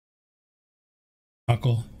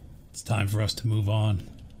Knuckle, it's time for us to move on.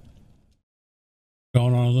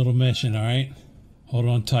 Going on a little mission, alright? Hold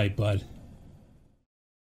on tight, bud.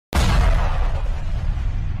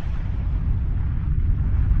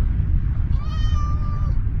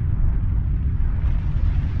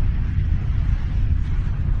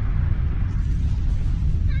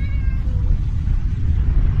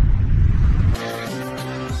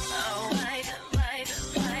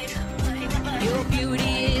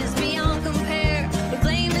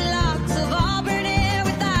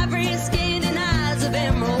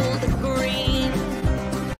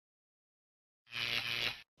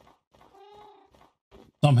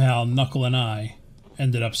 Somehow, Knuckle and I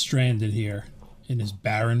ended up stranded here in this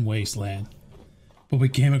barren wasteland. But we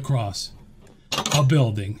came across a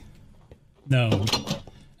building known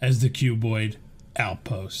as the Cuboid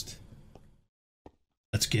Outpost.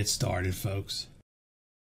 Let's get started, folks.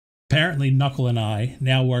 Apparently, Knuckle and I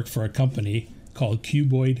now work for a company called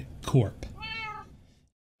Cuboid Corp.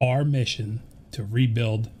 Our mission to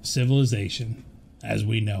rebuild civilization as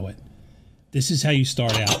we know it. This is how you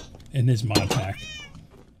start out in this mod pack.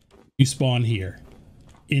 You spawn here,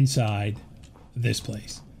 inside this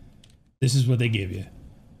place. This is what they give you.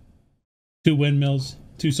 2 windmills,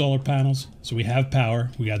 2 solar panels, so we have power.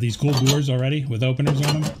 We got these cool doors already with openers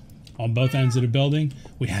on them on both ends of the building.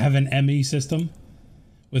 We have an ME system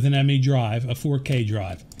with an ME drive, a 4K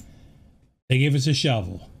drive. They gave us a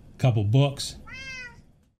shovel, a couple books,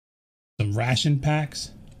 some ration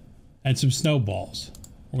packs, and some snowballs.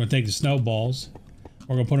 We're going to take the snowballs,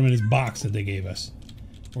 we're going to put them in this box that they gave us.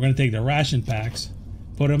 We're going to take the ration packs,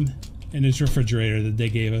 put them in this refrigerator that they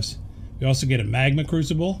gave us. We also get a magma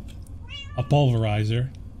crucible, a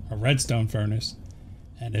pulverizer, a redstone furnace,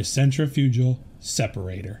 and a centrifugal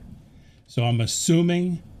separator. So I'm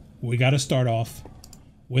assuming we got to start off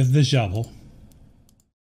with the shovel.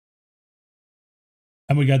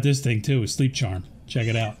 And we got this thing too, a sleep charm. Check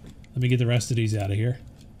it out. Let me get the rest of these out of here.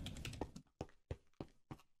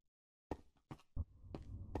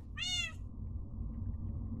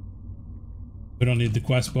 We don't need the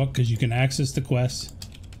quest book because you can access the quests.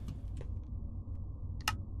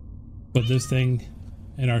 Put this thing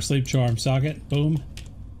in our sleep charm socket. Boom.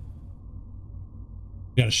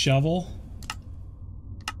 We got a shovel.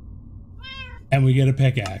 And we get a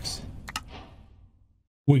pickaxe.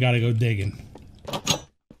 We got to go digging.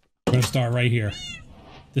 We're going to start right here.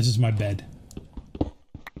 This is my bed.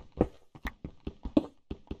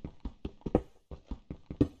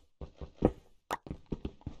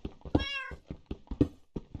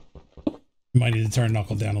 Might need to turn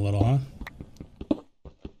Knuckle down a little, huh?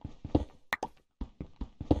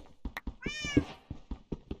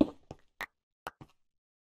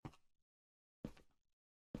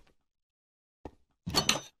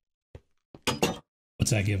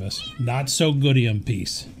 What's that give us? Not so goodium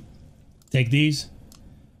piece. Take these,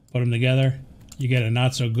 put them together, you get a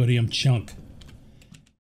not so goodium chunk.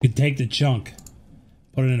 You can take the chunk,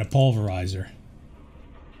 put it in a pulverizer.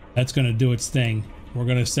 That's going to do its thing. We're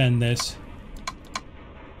going to send this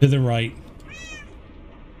to the right.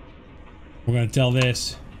 We're going to tell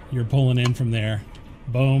this you're pulling in from there.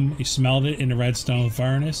 Boom, you smelled it in the redstone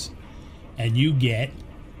furnace and you get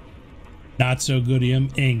not so goodium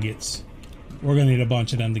ingots. We're going to need a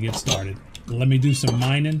bunch of them to get started. Let me do some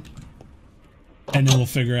mining and then we'll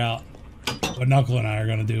figure out what Knuckle and I are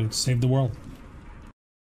going to do to save the world.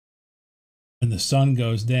 When the sun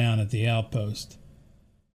goes down at the outpost,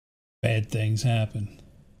 bad things happen.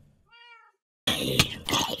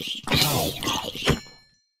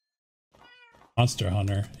 Monster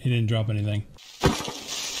Hunter. He didn't drop anything.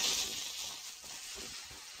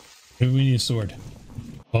 Maybe we need a sword.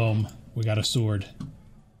 Boom. We got a sword.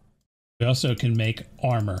 We also can make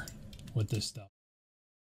armor with this stuff.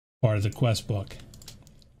 Part of the quest book.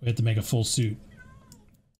 We have to make a full suit.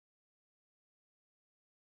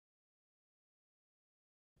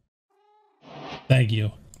 Thank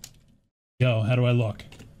you. Yo, how do I look?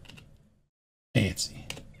 Fancy.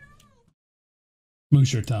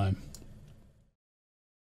 Moosher time.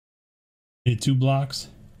 Need 2 blocks.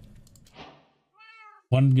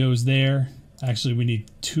 1 goes there. Actually, we need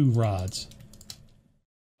 2 rods.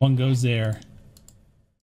 1 goes there.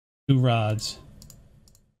 2 rods.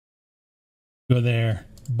 Go there.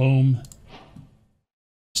 Boom.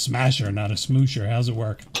 Smasher, not a smoosher. How's it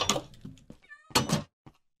work?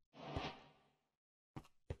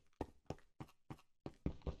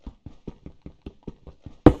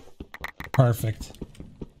 Perfect.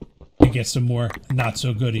 We get some more not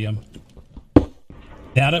so goodium.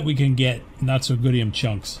 Now that we can get not so goodium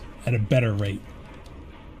chunks at a better rate,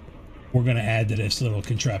 we're going to add to this little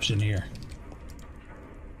contraption here.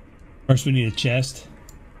 First we need a chest.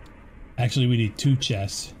 Actually, we need 2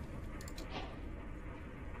 chests.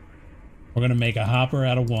 We're gonna make a hopper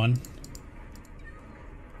out of 1.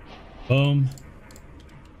 Boom.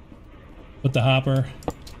 Put the hopper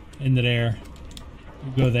into there.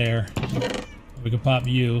 You go there. We can pop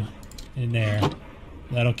you in there.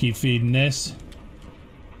 That'll keep feeding this.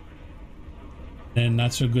 And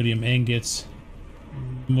not so goodium ingots.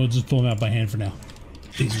 We'll just pull them out by hand for now.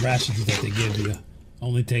 These rations that they give you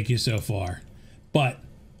only take you so far. But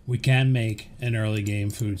we can make an early game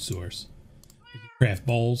food source. We can craft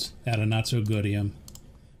bowls out of not so goodium.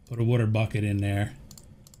 Put a water bucket in there.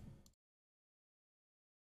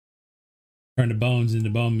 Turn the bones into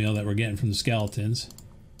bone meal that we're getting from the skeletons.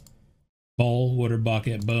 Bowl, water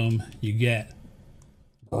bucket, boom. You get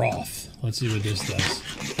broth. Let's see what this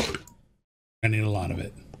does. I need a lot of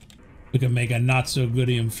it. We can make a not so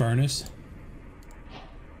goodium furnace.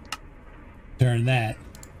 Turn that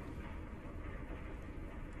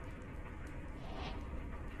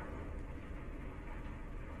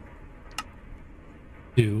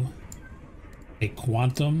to a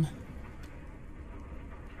quantum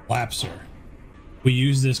collapser. We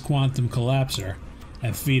use this quantum collapser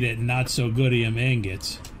and feed it not so goodium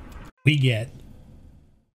ingots. We get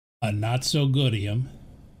a not so goodium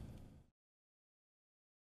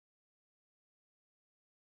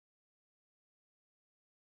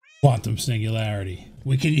quantum singularity.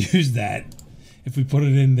 We can use that if we put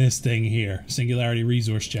it in this thing here, singularity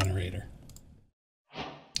resource generator.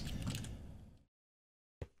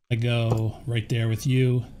 I go right there with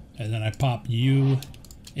you, and then I pop you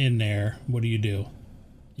in there. What do?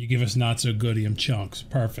 You give us not so goodium chunks.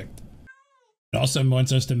 Perfect. It also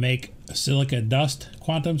wants us to make a silica dust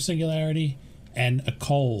quantum singularity and a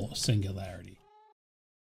coal singularity.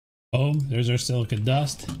 Boom, there's our silica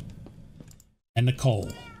dust and the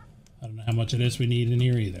coal. I don't know how much of this we need in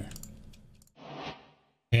here either.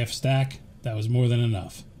 Half stack, that was more than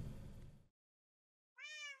enough.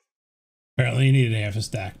 Apparently you needed half a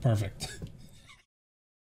stack, perfect.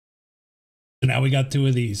 So now we got 2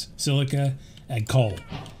 of these, silica and coal.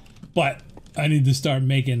 But I need to start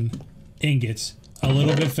making ingots a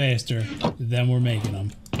little bit faster than we're making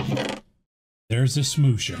them. There's a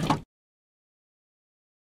smoosher.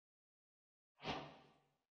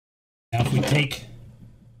 Now if we take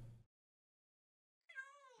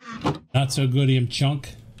not so goodium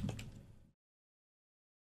chunk,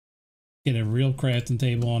 get a real crafting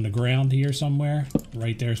table on the ground here somewhere.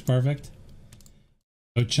 Right there is perfect.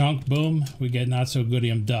 So chunk, boom, we get not so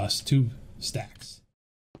goodium dust, 2 stacks.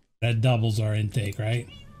 That doubles our intake, right?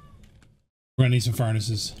 We're gonna need some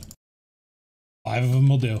furnaces. 5 of them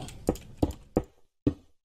will do.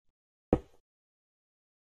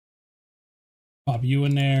 Pop you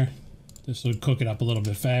in there. This will cook it up a little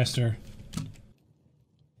bit faster.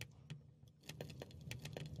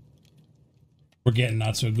 We're getting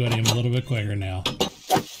not so goodium a little bit quicker now.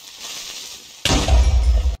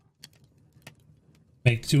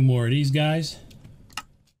 Make 2 more of these guys.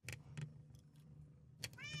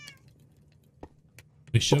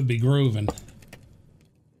 We should be grooving.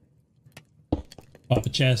 Pop a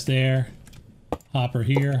chest there. Hopper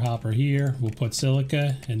here, hopper here. We'll put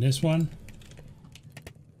silica in this one.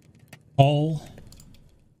 Coal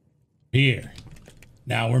here.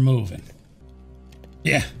 Now we're moving.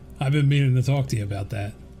 Yeah, I've been meaning to talk to you about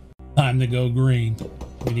that. Time to go green.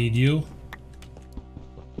 We need you.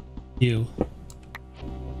 You.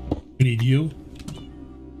 We need you.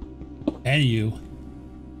 And you.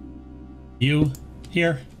 You.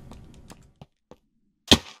 Here.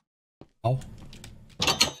 Oh.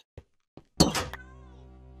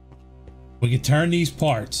 We can turn these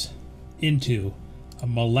parts into a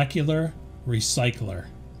molecular recycler.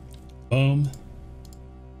 Boom.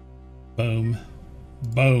 Boom.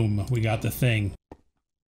 Boom. We got the thing.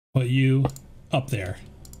 Put you up there.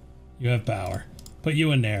 You have power. Put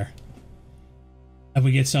you in there. And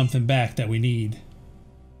we get something back that we need.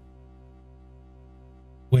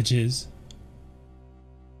 Which is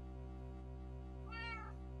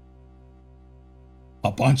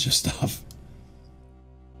a bunch of stuff.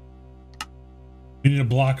 We need a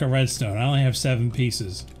block of redstone. I only have 7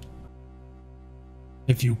 pieces.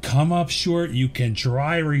 If you come up short, you can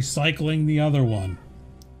try recycling the other one.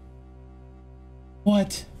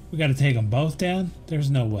 What? We gotta take them both down? There's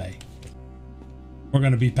no way. We're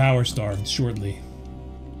gonna be power starved shortly.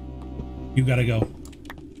 You gotta go.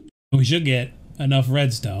 We should get enough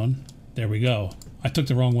redstone. There we go. I took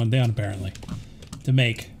the wrong one down apparently. To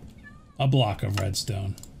make a block of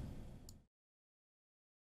redstone.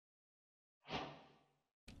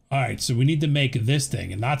 Alright, so we need to make this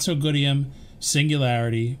thing. A not so goodium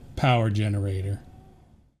singularity power generator.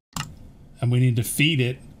 And we need to feed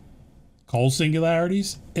it coal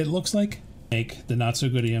singularities, it looks like. Make the not so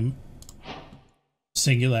goodium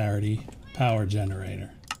singularity power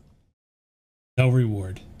generator. No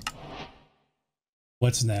reward.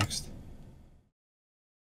 What's next?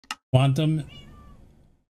 Quantum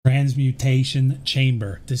transmutation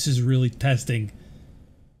chamber. This is really testing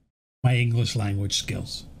my English language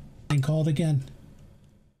skills. Thing called again?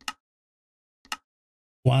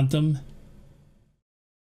 Quantum.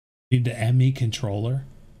 Need the ME controller.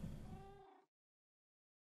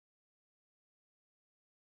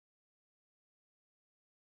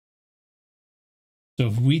 So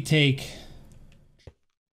if we take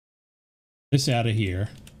this out of here,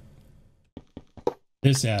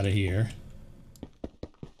 this out of here,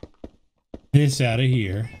 this out of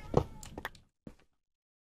here,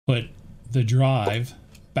 put the drive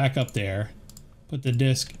back up there, put the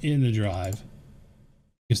disk in the drive,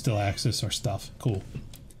 you can still access our stuff. Cool.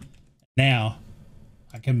 Now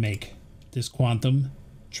I can make this quantum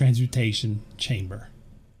transmutation chamber.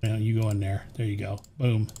 Now you go in there. There you go.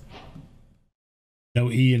 Boom. No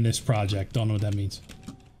E in this project. Don't know what that means.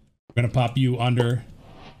 We're going to pop you under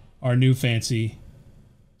our new fancy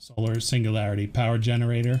solar singularity power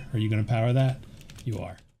generator. Are you going to power that? You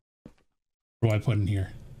are. What do I put in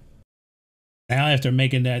here? Now after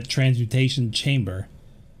making that transmutation chamber,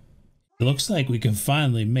 it looks like we can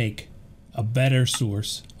finally make a better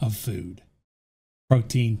source of food.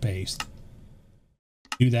 Protein paste.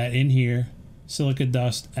 Do that in here. Silica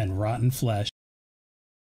dust and rotten flesh.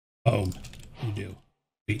 Boom. You do.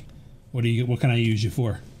 What can I use you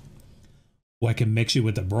for? Well, I can mix you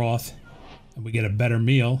with the broth and we get a better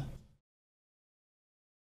meal.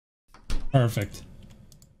 Perfect.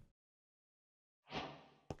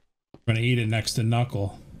 I'm gonna eat it next to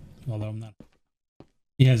Knuckle, although I'm not.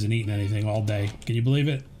 He hasn't eaten anything all day. Can you believe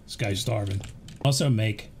it? This guy's starving. Also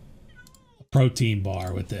make a protein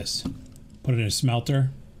bar with this. Put it in a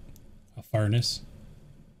smelter, a furnace,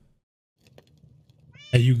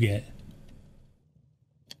 and you get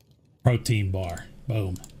protein bar.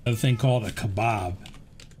 Boom. Another thing called a kebab.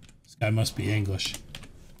 This guy must be English.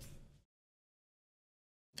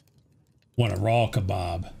 Want a raw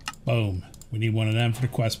kebab. Boom. We need one of them for the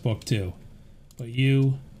quest book too. But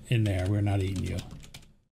you in there. We're not eating you.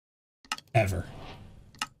 Ever.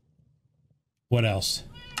 What else?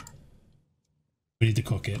 We need to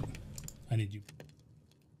cook it. I need you.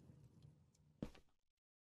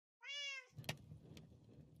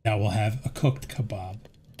 Now we'll have a cooked kebab.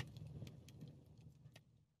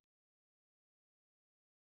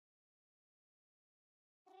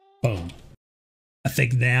 Boom. I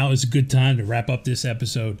think now is a good time to wrap up this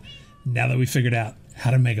episode. Now that we figured out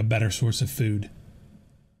how to make a better source of food.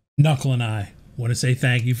 Knuckle and I want to say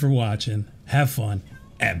thank you for watching. Have fun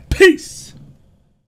and peace.